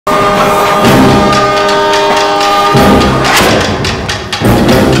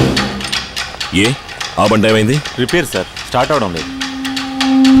ఏ ఆ బండి ఏమైంది? రిపేర్ సార్, స్టార్ట్ అవడం లేదు.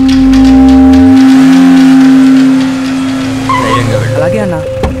 అలాగే అన్నా.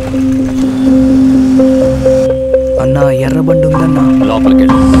 అన్నా ఎర్ర బండి ఉందన్నా. లోపలికి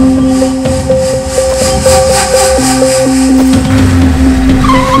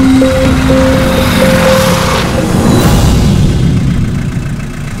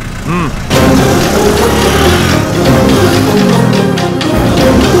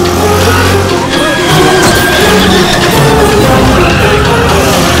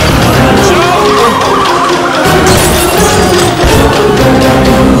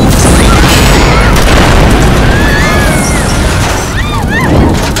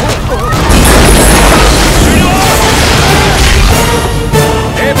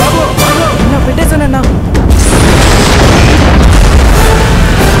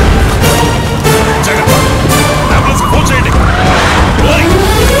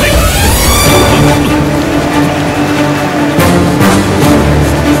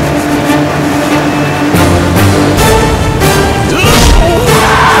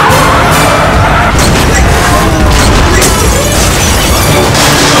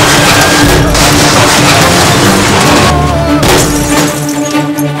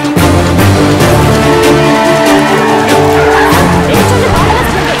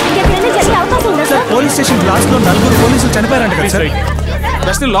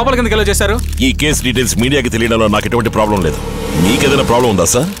లోపల కిందకి ఎలా చేశారు? ఈ కేసు డీటెయిల్స్ మీడియాకి తెలియడంలో నాకు ఎటువంటి ప్రాబ్లం లేదు. మీకేదైనా ప్రాబ్లం ఉందా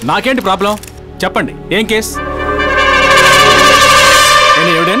సార్? నాకేంటి ప్రాబ్లం చెప్పండి. ఏం కేసు?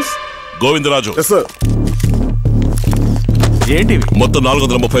 Any evidence? గోవిందరాజు ఏంటివి? మొత్తం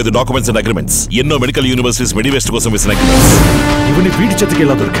 435 డాక్యుమెంట్స్ అండ్ అగ్రిమెంట్స్, ఎన్నో మెడికల్ యూనివర్సిటీస్ మెడివేస్ట్ కోసం వేసిన అగ్రిమెంట్స్. ఇవన్నీ వీడి చేతికి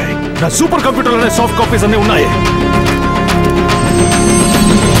ఎలా దొరికాయి? నా సూపర్ కంప్యూటర్ అనే సాఫ్ట్ కాపీస్ అన్నీ ఉన్నాయి.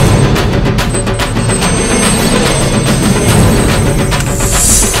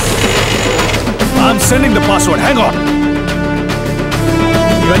 I'm sending the password. Hang on.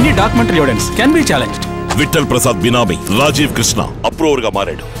 ఇవన్నీ documentary evidence can be challenged. Vithal Prasad benami Rajiv Krishna approver గా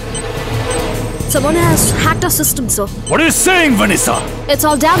మారాడు. Someone has hacked our system, sir. What are you saying, Vanessa? It's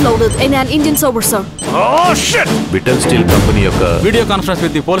all downloaded in an Indian server, sir. Oh shit! Vithal steel company యొక్క video conference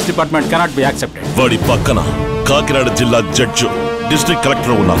with the police department cannot be accepted. వాడి పక్కన కాకినాడ జిల్లా judge, district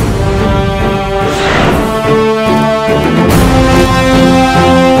collector ఉన్నారు.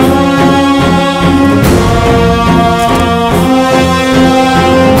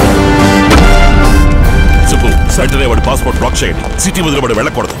 వెంటనే వాడి passport black చేయండి. City వదిలిబడి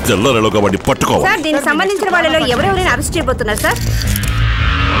వెళ్ళకూడదు. తెల్లరేలోగా వాడిని పట్టుకోవాలి. సార్, దీనికి సంబంధించిన వాళ్ళలో ఎవరెవరైనా అరెస్ట్ చేయబోతున్నారు సార్?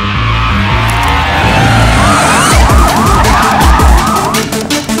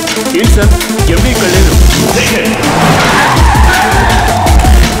 ఏంటి సార్, ఎవరు ఇక్కడ లేరు?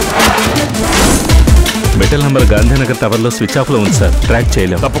 మెటల్ నంబర్ గాంధీనగర్ టవర్ లో స్విచ్ ఆఫ్ లో ఉంది సార్, ట్రాక్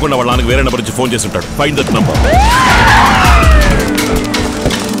చేయలేము. తప్పకుండా వాళ్ళ నాన్నకి వేరే నెంబర్ నుంచి ఫోన్ చేసి ఉంటాడు. Find that number.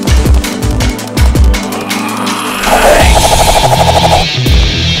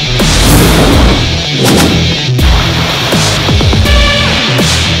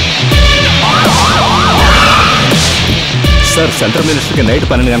 Sir, central మినిస్టర్కి night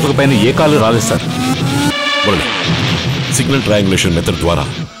 12 గంటల పైన ఏ కాల్ రాలేదు సార్. సిగ్నల్ ట్రయాంగులేషన్ మెథడ్ ద్వారా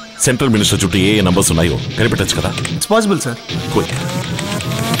సెంట్రల్ మినిస్టర్ చుట్టూ ఏ నంబర్స్ ఉన్నాయో కనిపెట్టచ్చు కదా? It's possible sir. Quick.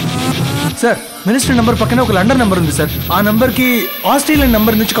 Sir, minister number పక్కనే ఒక లండన్ నంబర్ ఉంది సార్. ఆ నంబర్ కి ఆస్ట్రేలియన్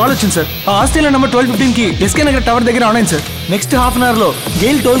నంబర్ నుంచి కాల్ వచ్చింది సార్. ఆ ఆస్ట్రేలియన్ నంబర్ 12:15 కి ఎస్కే నగర్ టవర్ దగ్గర ఆన్ అయింది sir. Next half an hour లో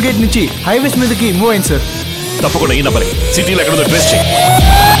గెయిల్ టోల్ గేట్ నుంచి హైవేస్ మీదకి మూవ్ అయింది సార్. తప్పకుండా ఈ నంబర్ సిటీలో ఎక్కడుందో ట్రేస్ చేయి.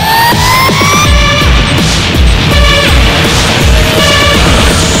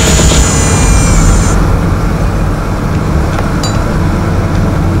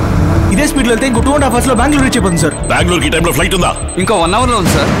 ఇదే స్పీడ్ లో వెళ్తే ఇంకో 2.5 hours లో బెంగళూరు రీచ్ అయిపోతుంది సార్. బెంగళూరుకి ఈ టైంలో ఫ్లైట్ ఉందా? ఇంకో 1 hour లో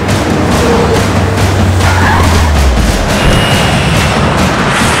ఉంది సార్.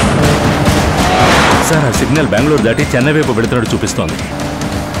 సార్, ఆ సిగ్నల్ బెంగళూరు దాటి చెన్నై వైపు పెడుతున్నట్టు చూపిస్తోంది.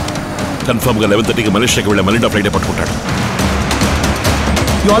 కన్ఫర్మ్ గా 11:30కి మలేషియాకి వెళ్ళే మలిండా ఫ్లైట్ పట్టుకుంటాడు.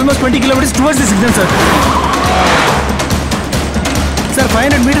 You almost 20 kilometers towards the signal, sir. Sir,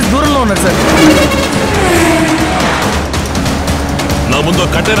 500 meters దూరంలో ఉన్నారు సార్. నా ముందు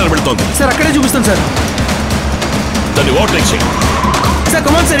కంటైనర్ వెళ్తోంది సార్. అక్కడే చూపిస్తాను సార్. దాన్ని ఓవర్టేక్ చేయి. Sir,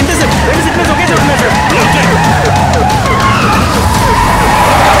 come on sir, intercept. 2 signals ఒకే చోట ఉన్నాయి సార్.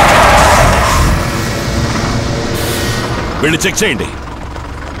 వెళ్ళి చెక్ చేయండి.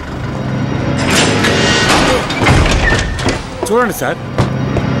 చూడండి సార్.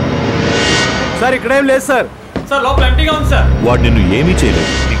 సార్, ఇక్కడేం లేదు సార్. సార్, లోపల ఎంటీగా ఉంది సార్. వాడు నిన్ను ఏమీ చేయలేదు.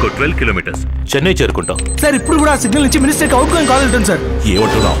 ఇంకో 12 kilometers చెన్నై చేరుకుంటాం. సార్, ఇప్పుడు కూడా ఆ సిగ్నల్ నుంచి మినిస్టర్కి అవుట్ గోయింగ్ కాల్ ఉంటుంది సార్.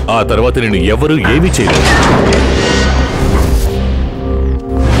 ఏమంటున్నావు? ఆ తర్వాత నిన్ను ఎవరు ఏమీ చేయలేదు.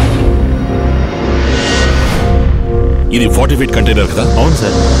 ఇది 40 ఫీట్ కంటైనర్ కదా? అవును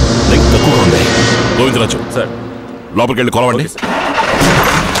సార్. లైక్ తక్కువగా ఉంది. గోవిందరాజు సార్ లోపలికి వెళ్ళి కొలవండి.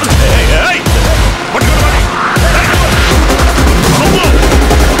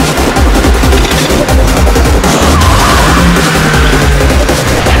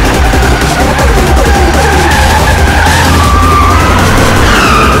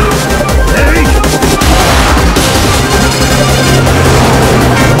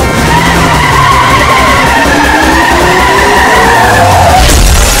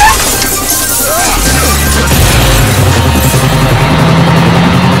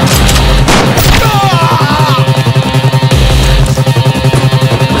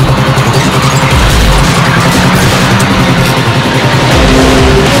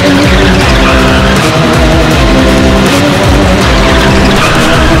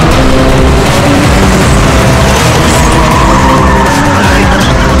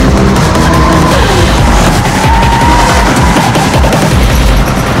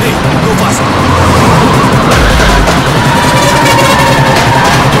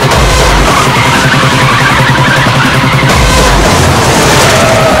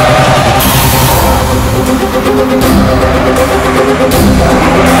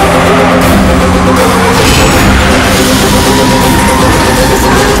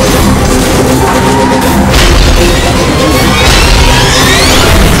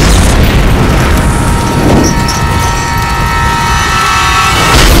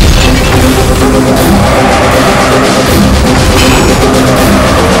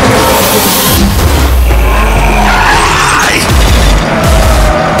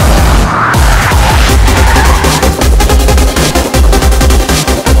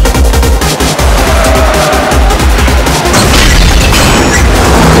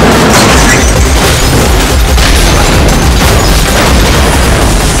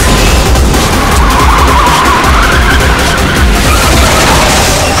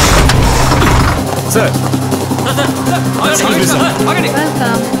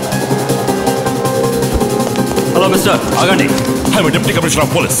 హలో మిస్టర్ ఆగండి. Deputy commissioner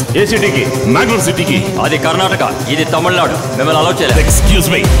of police. ఏ సిటీకి? మ్యాంగ్లూర్ సిటీకి. అది కర్ణాటక, ఇది తమిళనాడు. మిమ్మల్ని అలౌ చేయలేదు. ఎక్స్క్యూజ్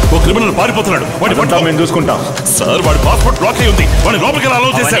మీ, ఓ క్రిమినల్ పారిపోతున్నాడు. వాడి పట్ల మేము చూసుకుంటాం. సార్ వాడి పాస్పోర్ట్ బ్లాక్ అయి ఉంది. వాడి లోపలికి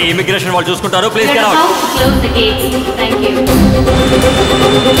అలౌ చేశారు. ఇమిగ్రేషన్ వాళ్ళు చూసుకుంటారు. Please get out.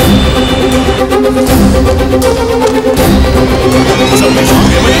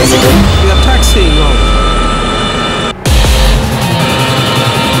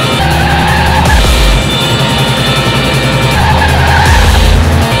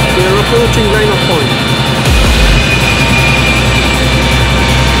 Approaching line of point.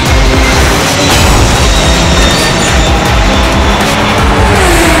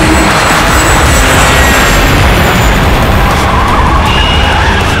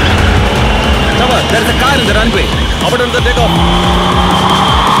 Cover, there's a car in the runway. About on the takeoff.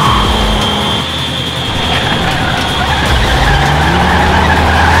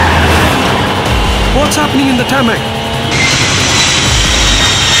 What's happening in the tarmac?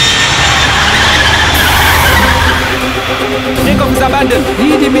 Takeoff is abandoned.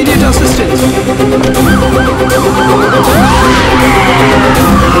 Need immediate assistance.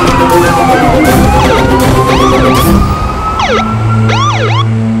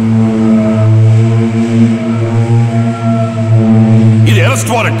 ఇది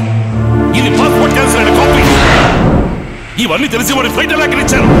arrest warrant. ఇది passport cancel అయిన copy. ఇవన్నీ తెలిసి వాడి flight ఎలా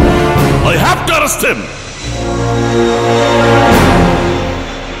ఎక్కించారు? I have to arrest him.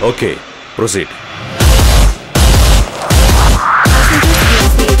 Okay, proceed.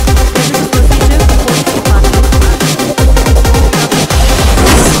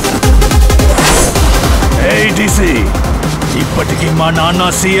 ఇప్పటికీ మా నాన్న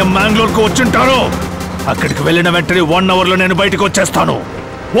సీఎం మ్యాంగ్లూర్ కు వచ్చుంటారు. అక్కడికి వెళ్ళిన వెంటనే 1 అవర్లో నేను బయటకు వచ్చేస్తాను.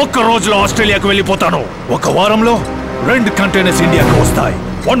 ఒక్క రోజులో ఆస్ట్రేలియాకు వెళ్ళిపోతాను. ఒక వారంలో 2 కంటైనర్స్ ఇండియాకు వస్తాయి.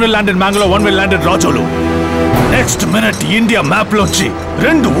 1 will land in Mangalore, 1 will land in Razole. Next minute India map లోంచి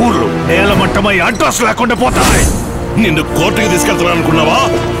 2 ఊర్లు నేలమట్టమై అడ్రస్ లేకుండా పోతాయి. నిన్ను కోర్టుకి తీసుకెళ్తున్నాను అనుకున్నావా?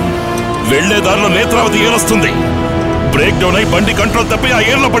 వెళ్లే దారిలో నేత్రావతి ఏరొస్తుంది. బ్రేక్ డౌన్ అయి బండి కంట్రోల్ తప్పి ఆ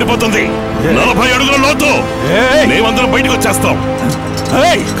ఏర్లో పడిపోతుంది. 40 అడుగుల లోతు. మేమందరం బయటకు వచ్చేస్తాం.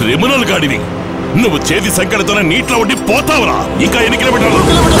 క్రిమినల్ గాడివి, నువ్వు చేతి సంఖ్యలతోనే నీటిలో ఉండి పోతావురా. ఇంకా ఎన్ని కిలోమీటర్లు?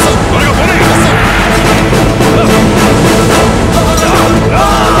 త్వరగా పోనీ.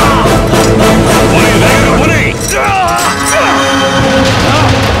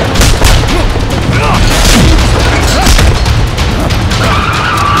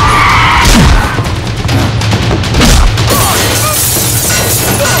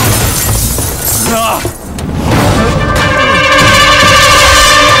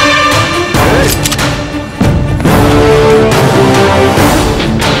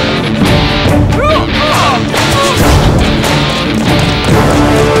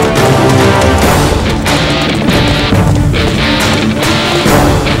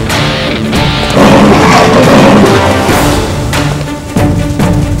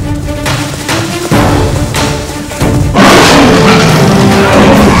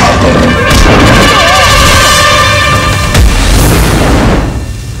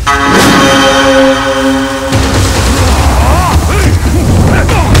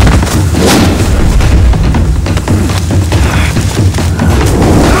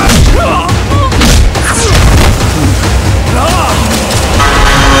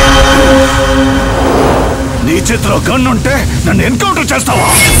 చేతిలో గన్ ఉంటే నన్ను ఎన్కౌంటర్ చేస్తావా?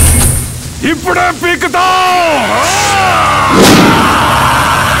 ఇప్పుడే పీకుతా.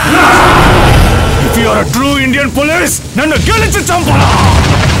 If you are a true Indian police, నన్ను గెలిచి చంపాలా?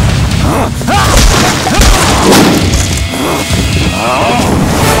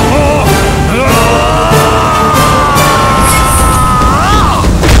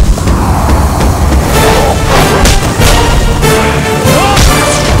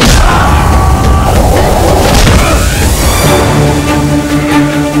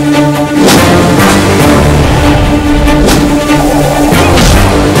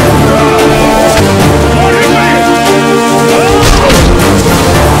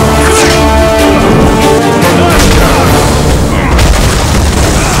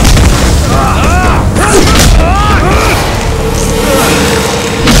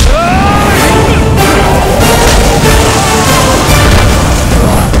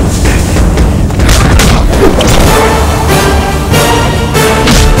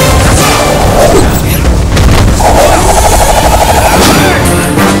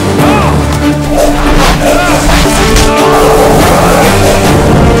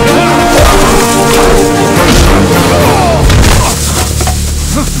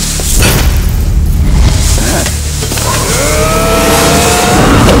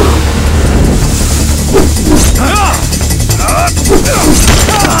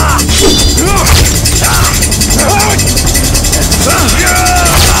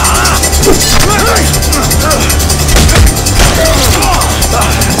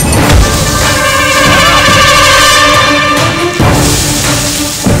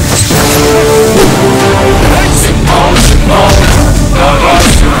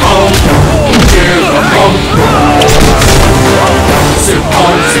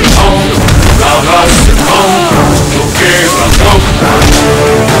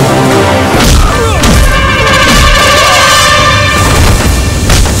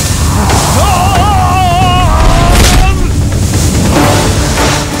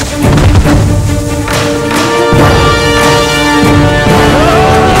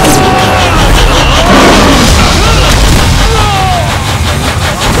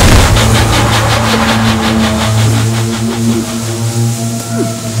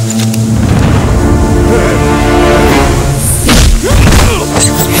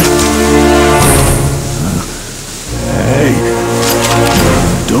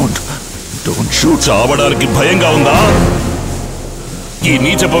 చావడానికి భయంగా ఉందా? ఈ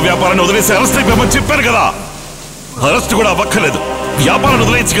నీచపు వ్యాపారాన్ని వదిలేసి అరెస్ట్ అయిపోమని చెప్పారు కదా. అరెస్ట్ కూడా అవ్వక్కర్లేదు, వ్యాపారాన్ని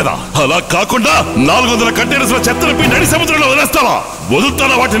వదిలేయచ్చు కదా. అలా కాకుండా 400 కంటైనర్స్ చెత్తనిపి నడి సముద్రంలో వదిలేస్తావా?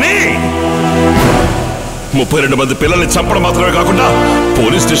 వదులుతానా వాటిని? 32 మంది పిల్లల్ని చంపడం మాత్రమే కాకుండా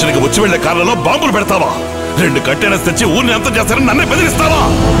పోలీస్ స్టేషన్కి వచ్చి వెళ్లే కార్లలో బాంబులు పెడతావా? 2 కంటైనర్స్ తెచ్చి ఊరిని అంతం చేస్తారని నన్నే బెదిరిస్తావా?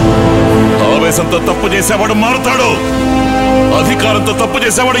 ఆవేశంతో తప్పు చేసేవాడు మారుతాడు, అధికారంతో తప్పు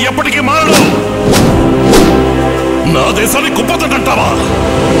చేసేవాడు ఎప్పటికీ మారడు. నా దేశాన్ని కుప్పతంటావా?